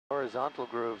horizontal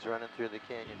grooves running through the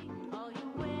canyon,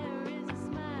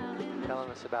 telling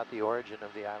us about the origin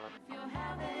of the island.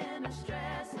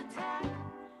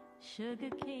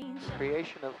 The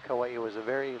creation of Kauai was a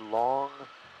very long,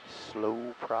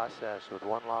 slow process with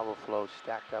one lava flow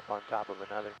stacked up on top of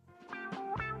another.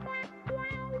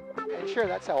 And sure,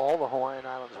 that's how all the Hawaiian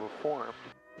Islands were formed.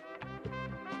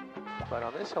 But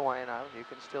on this Hawaiian island, you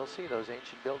can still see those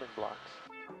ancient building blocks.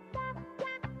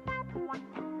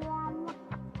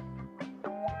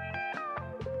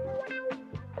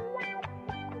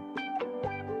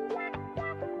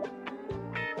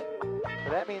 So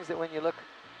that means that when you look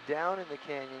down in the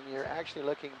canyon, you're actually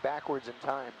looking backwards in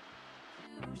time.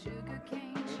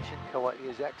 Ancient Kauai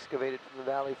is excavated from the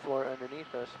valley floor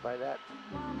underneath us by that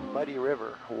muddy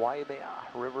river, Waimea,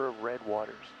 River of Red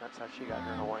Waters. That's how she got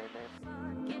her Hawaiian name.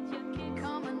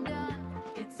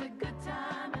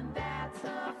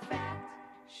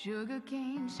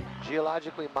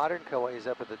 Geologically modern Kauai is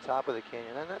up at the top of the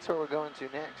canyon, and that's where we're going to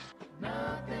next.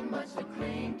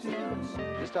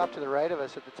 Just off to the right of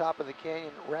us at the top of the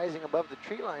canyon, rising above the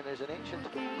tree line, there's an ancient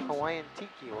Hawaiian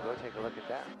tiki. We'll go take a look at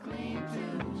that.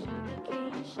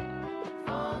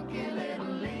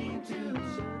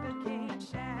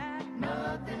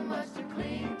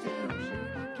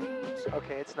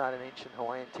 Okay, it's not an ancient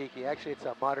Hawaiian tiki. Actually, it's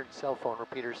a modern cell phone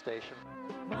repeater station.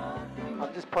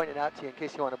 I'm just pointing it out to you in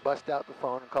case you want to bust out the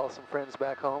phone and call some friends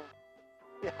back home.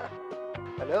 Yeah.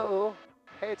 Hello?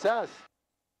 Hey, it's us.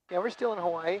 Yeah, we're still in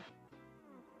Hawaii.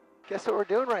 Guess what we're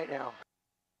doing right now?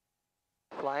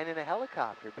 Flying in a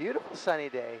helicopter. Beautiful sunny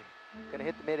day. Gonna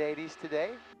hit the mid-80s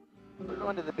today. We're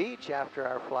going to the beach after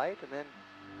our flight, and then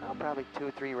probably 2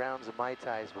 or 3 rounds of Mai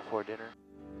Tais before dinner.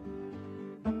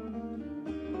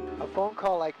 A phone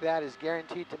call like that is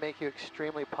guaranteed to make you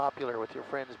extremely popular with your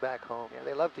friends back home. Yeah,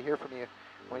 they love to hear from you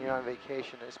when you're on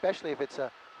vacation, especially if it's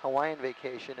a Hawaiian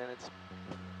vacation and it's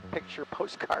picture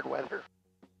postcard weather.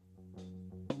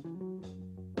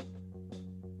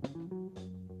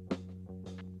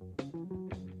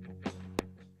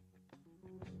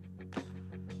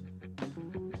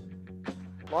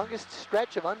 Longest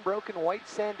stretch of unbroken white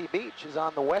sandy beach is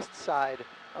on the west side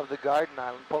of the Garden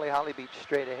Island, Polihali Beach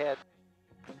straight ahead.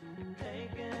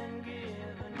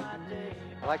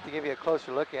 I'd like to give you a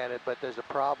closer look at it, but there's a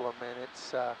problem, and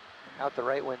it's out the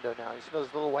right window now. You see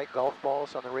those little white golf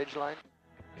balls on the ridge line?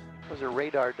 Those are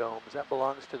radar domes. That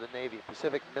belongs to the Navy,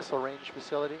 Pacific Missile Range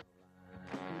Facility.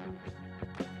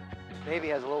 Navy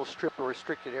has a little strip of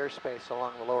restricted airspace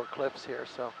along the lower cliffs here,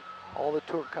 so all the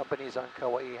tour companies on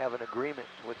Kauai have an agreement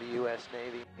with the U.S.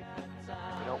 Navy.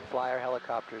 We don't fly our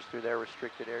helicopters through their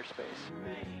restricted airspace.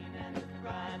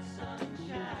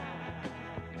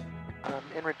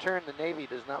 In return, the Navy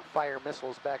does not fire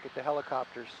missiles back at the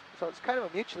helicopters. So it's kind of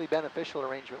a mutually beneficial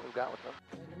arrangement we've got with them.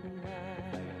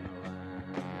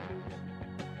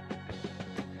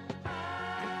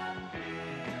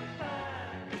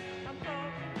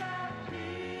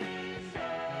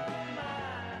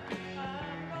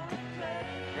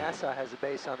 NASA has a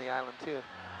base on the island too.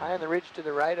 High on the ridge to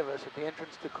the right of us at the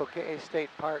entrance to Kokee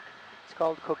State Park. It's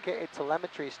called Kokee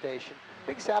Telemetry Station.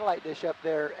 Big satellite dish up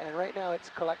there, and right now it's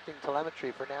collecting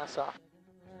telemetry for NASA.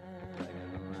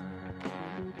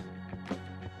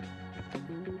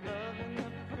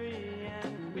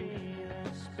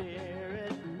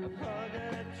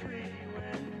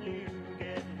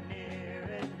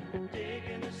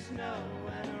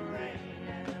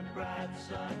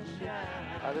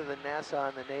 Other than NASA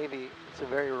and the Navy, it's a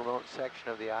very remote section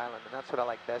of the island, and that's what I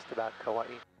like best about Kauai.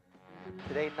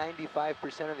 Today,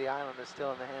 95% of the island is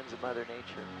still in the hands of Mother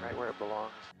Nature, right where it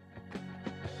belongs.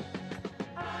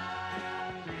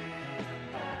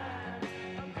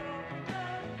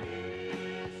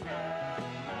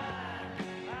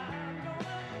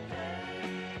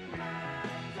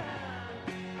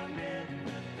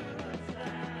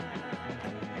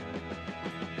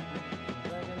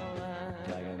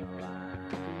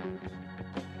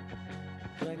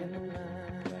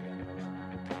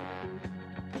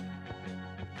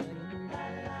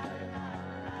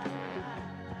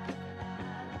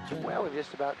 Well, we've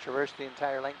just about traversed the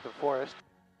entire length of forest.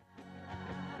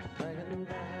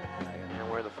 And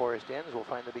where the forest ends, we'll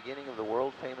find the beginning of the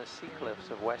world-famous sea cliffs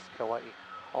of West Kauai,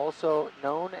 also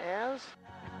known as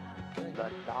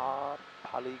the Na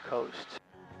Pali Coast.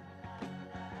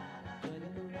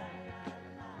 Isn't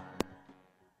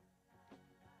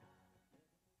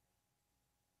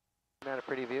that a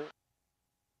pretty view?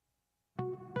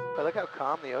 But look how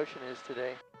calm the ocean is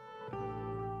today.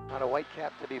 Not a white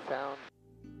cap to be found.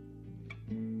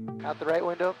 Out the right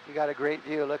window, you got a great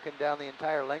view looking down the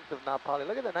entire length of Na Pali.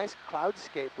 Look at the nice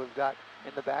cloudscape we've got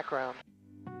in the background.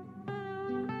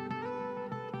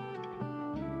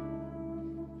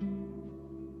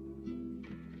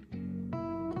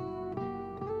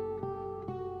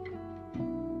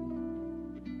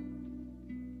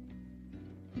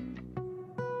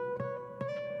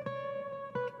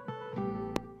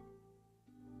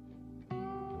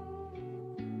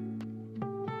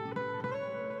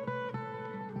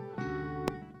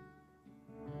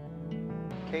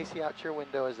 Casey, out your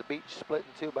window is the beach split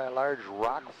in two by a large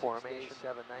rock formation.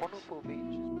 7 nights. Wonderful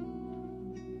beach.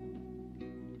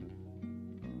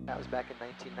 That was back in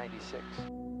 1996.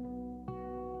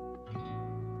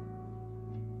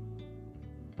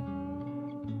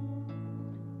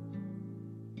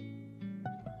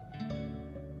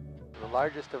 The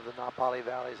largest of the Napali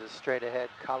valleys is straight ahead,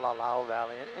 Kalalau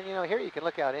Valley. And you know, here you can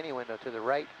look out any window, to the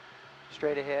right,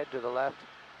 straight ahead, to the left.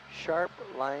 Sharp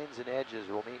lines and edges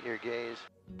will meet your gaze.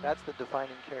 That's the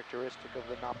defining characteristic of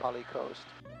the Napali coast.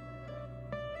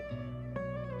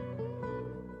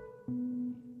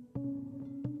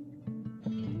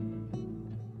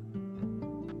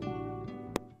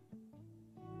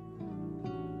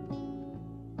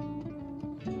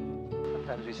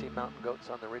 Sometimes we see mountain goats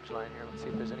on the ridgeline here. Let's see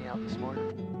if there's any out this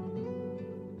morning.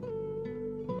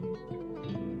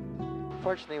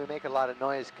 Fortunately, we make a lot of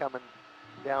noise coming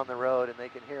down the road and they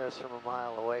can hear us from a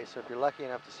mile away. So if you're lucky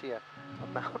enough to see a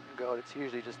mountain goat, it's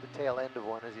usually just the tail end of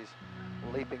one as he's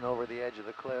leaping over the edge of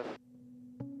the cliff.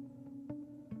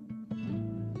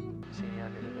 See any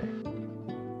out here today?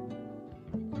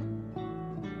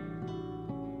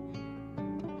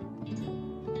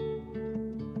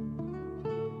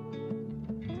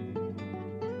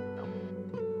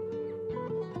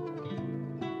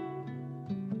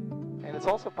 It's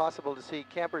also possible to see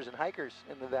campers and hikers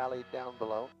in the valley down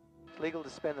below. It's legal to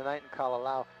spend the night in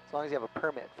Kalalau as long as you have a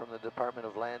permit from the Department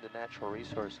of Land and Natural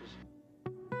Resources.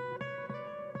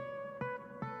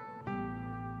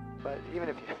 But even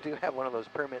if you do have one of those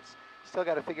permits, you still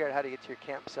got to figure out how to get to your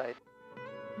campsite.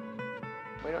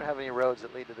 We don't have any roads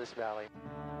that lead to this valley.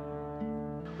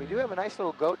 We do have a nice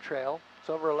little goat trail.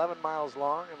 It's over 11 miles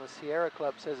long, and the Sierra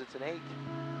Club says it's an 8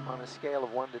 on a scale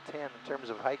of 1 to 10 in terms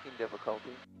of hiking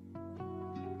difficulty.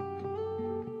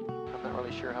 I'm not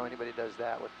really sure how anybody does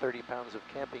that with 30 pounds of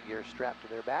camping gear strapped to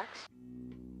their backs.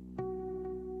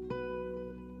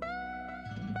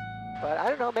 But I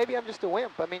don't know, maybe I'm just a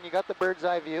wimp. I mean, you got the bird's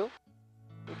eye view.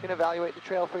 You can evaluate the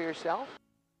trail for yourself.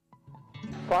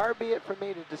 Far be it from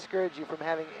me to discourage you from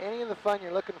having any of the fun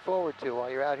you're looking forward to while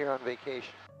you're out here on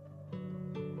vacation.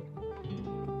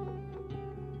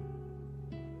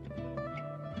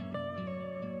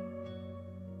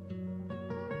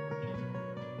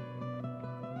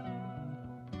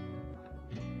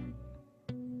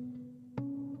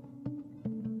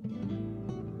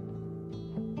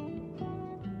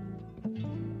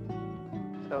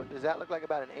 So does that look like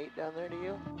about an 8 down there to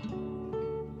you?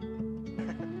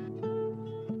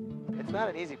 It's not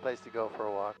an easy place to go for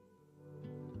a walk.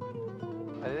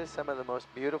 But it is some of the most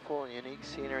beautiful and unique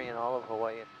scenery in all of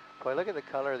Hawaii. And boy, look at the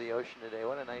color of the ocean today.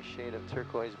 What a nice shade of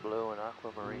turquoise blue and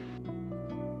aquamarine.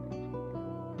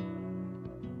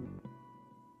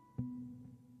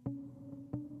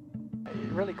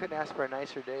 You really couldn't ask for a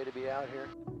nicer day to be out here.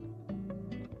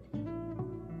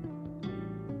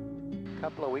 A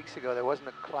couple of weeks ago, there wasn't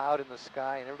a cloud in the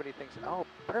sky, and everybody thinks, oh,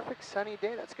 perfect sunny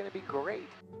day, that's going to be great.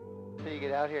 Until you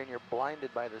get out here and you're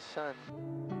blinded by the sun.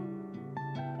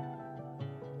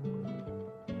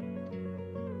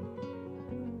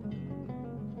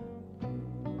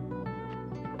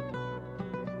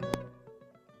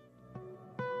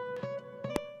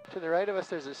 To the right of us,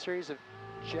 there's a series of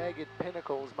jagged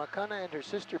pinnacles. Makana and her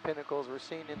sister pinnacles were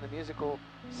seen in the musical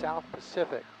South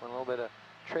Pacific when a little bit of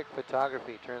trick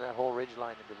photography turned that whole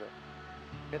ridgeline into the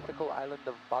mythical island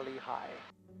of Bali High.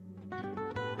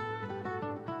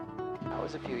 That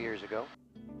was a few years ago.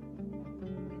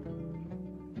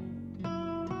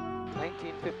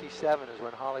 1957 is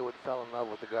when Hollywood fell in love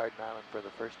with the Garden Island for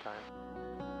the first time.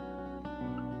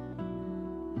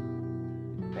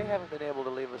 They haven't been able to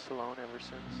leave us alone ever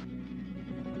since.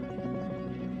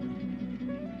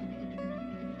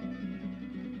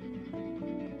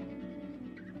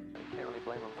 Can't really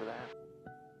blame them for that.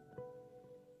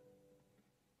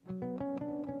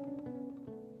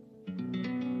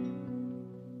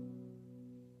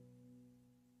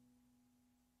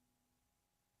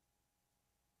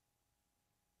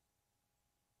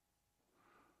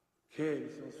 Okay,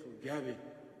 this one's for Gabby.